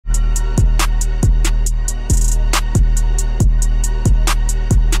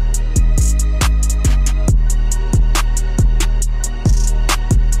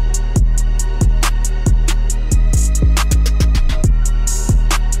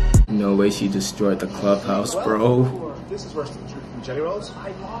No way she destroyed the clubhouse, bro. This is worse than jelly rolls.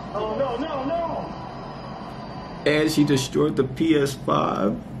 Oh, no. And she destroyed the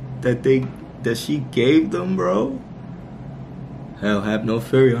PS5 that she gave them, bro. Hell, have no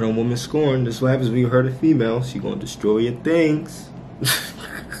fury on a woman scorned. This is what happens when you hurt a female. She gonna destroy your things.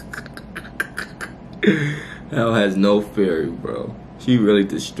 Hell has no fury, bro. She really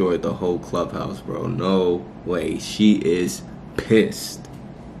destroyed the whole clubhouse, bro. No way. She is pissed.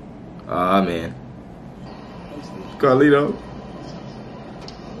 Ah, man. Carlito.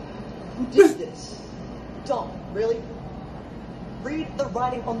 Who did this? Dom, really? Read the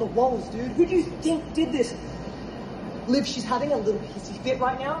writing on the walls, dude. Who do you think did this? Liv, she's having a little hissy fit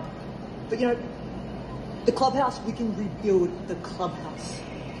right now. But you know, the clubhouse, we can rebuild the clubhouse.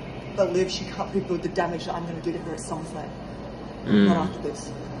 But Liv, she can't rebuild the damage that I'm going to do to her at SummerSlam. Not after this.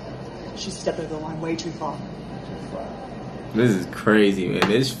 She stepped over the line way too far. This is crazy, man.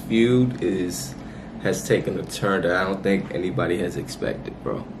 This feud has taken a turn that I don't think anybody has expected,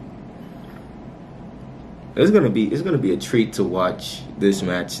 bro. It's gonna be a treat to watch this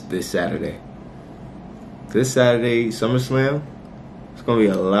match this Saturday. This Saturday, SummerSlam, it's gonna be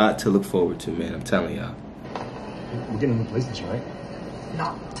a lot to look forward to, man. I'm telling y'all. We're getting a new PlayStation, right?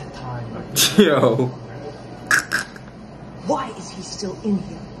 Not to time. Yo. Why is he still in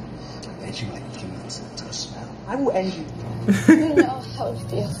here? And you like you listen to the smell. I will end you. You know how it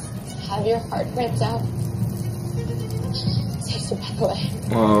feels to have your heart ripped out. It takes your breath away.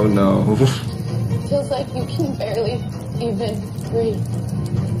 Oh no. It feels like you can barely even breathe.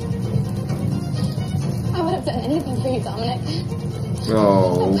 I would have done anything for you, Dominic.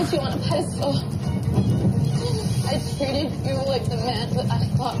 Oh. I put you on a pedestal. I treated you like the man that I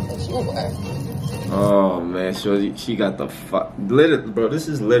thought that you were. Oh man, she got the fuck. Bro, this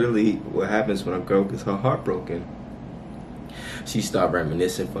is literally what happens when a girl gets her heart broken. She start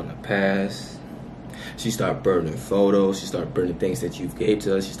reminiscing from the past. She start burning photos. She start burning things that you gave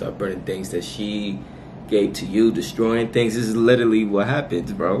to her. She start burning things that she gave to you, destroying things. This is literally what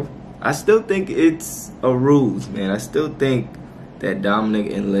happens, bro. I still think it's a ruse, man. I still think that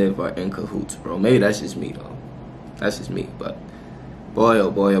Dominic and Liv are in cahoots, bro. Maybe that's just me, though. That's just me, but boy,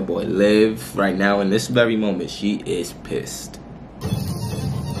 oh boy, oh boy. Liv, right now, in this very moment, she is pissed.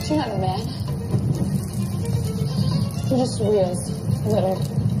 You're not a man. You're just Rhea's little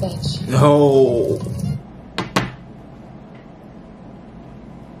bitch. No.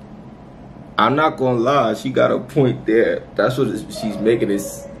 I'm not gonna lie, she got a point there. That's what she's making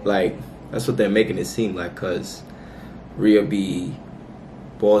this, like, that's what they're making it seem like, cause Rhea be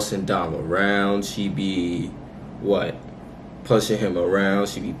bossing Dom around. She be, what, pushing him around.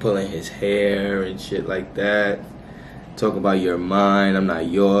 She be pulling his hair and shit like that. Talking about you're mine, I'm not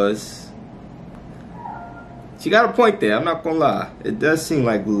yours. She got a point there, I'm not gonna lie. It does seem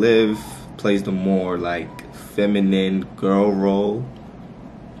like Liv plays the more, like, feminine girl role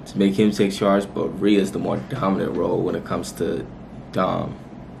to make him take charge, but Rhea's the more dominant role when it comes to Dom.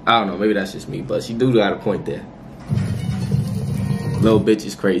 I don't know, maybe that's just me, but she do got a point there. Little bitch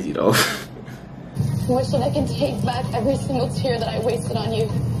is crazy, though. I wish that I can take back every single tear that I wasted on you.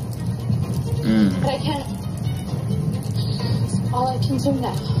 But I can't. So all I can do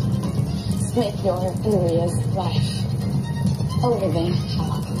now is make your and Rhea's life a living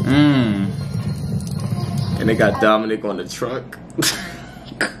hell. And they got Dominic on the truck.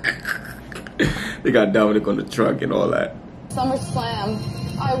 They got Dominic on the truck and all that. SummerSlam,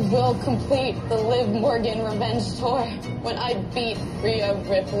 I will complete the Liv Morgan revenge tour when I beat Rhea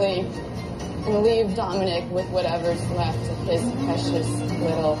Ripley and leave Dominic with whatever's left of his precious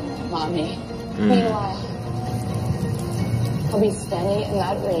little mommy. Meanwhile, I'll be standing in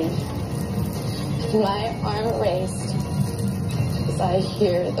that ring with my arm raised as I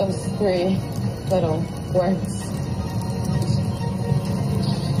hear those 3 little words.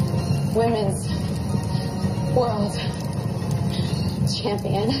 Women's World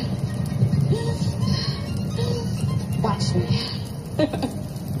Champion. Watch me.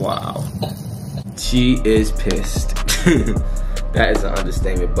 Wow. She is pissed. That is an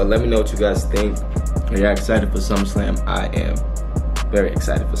understatement. But let me know what you guys think. Are you excited for SummerSlam? I am very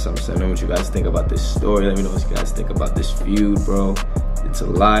excited for SummerSlam. Let me know what you guys think about this story. Let me know what you guys think about this feud, bro. It's a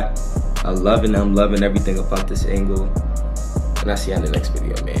lot. I'm loving everything about this angle. And I'll see you in the next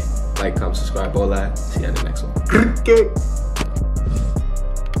video, man. Like, comment, subscribe, all that. See you in the next one.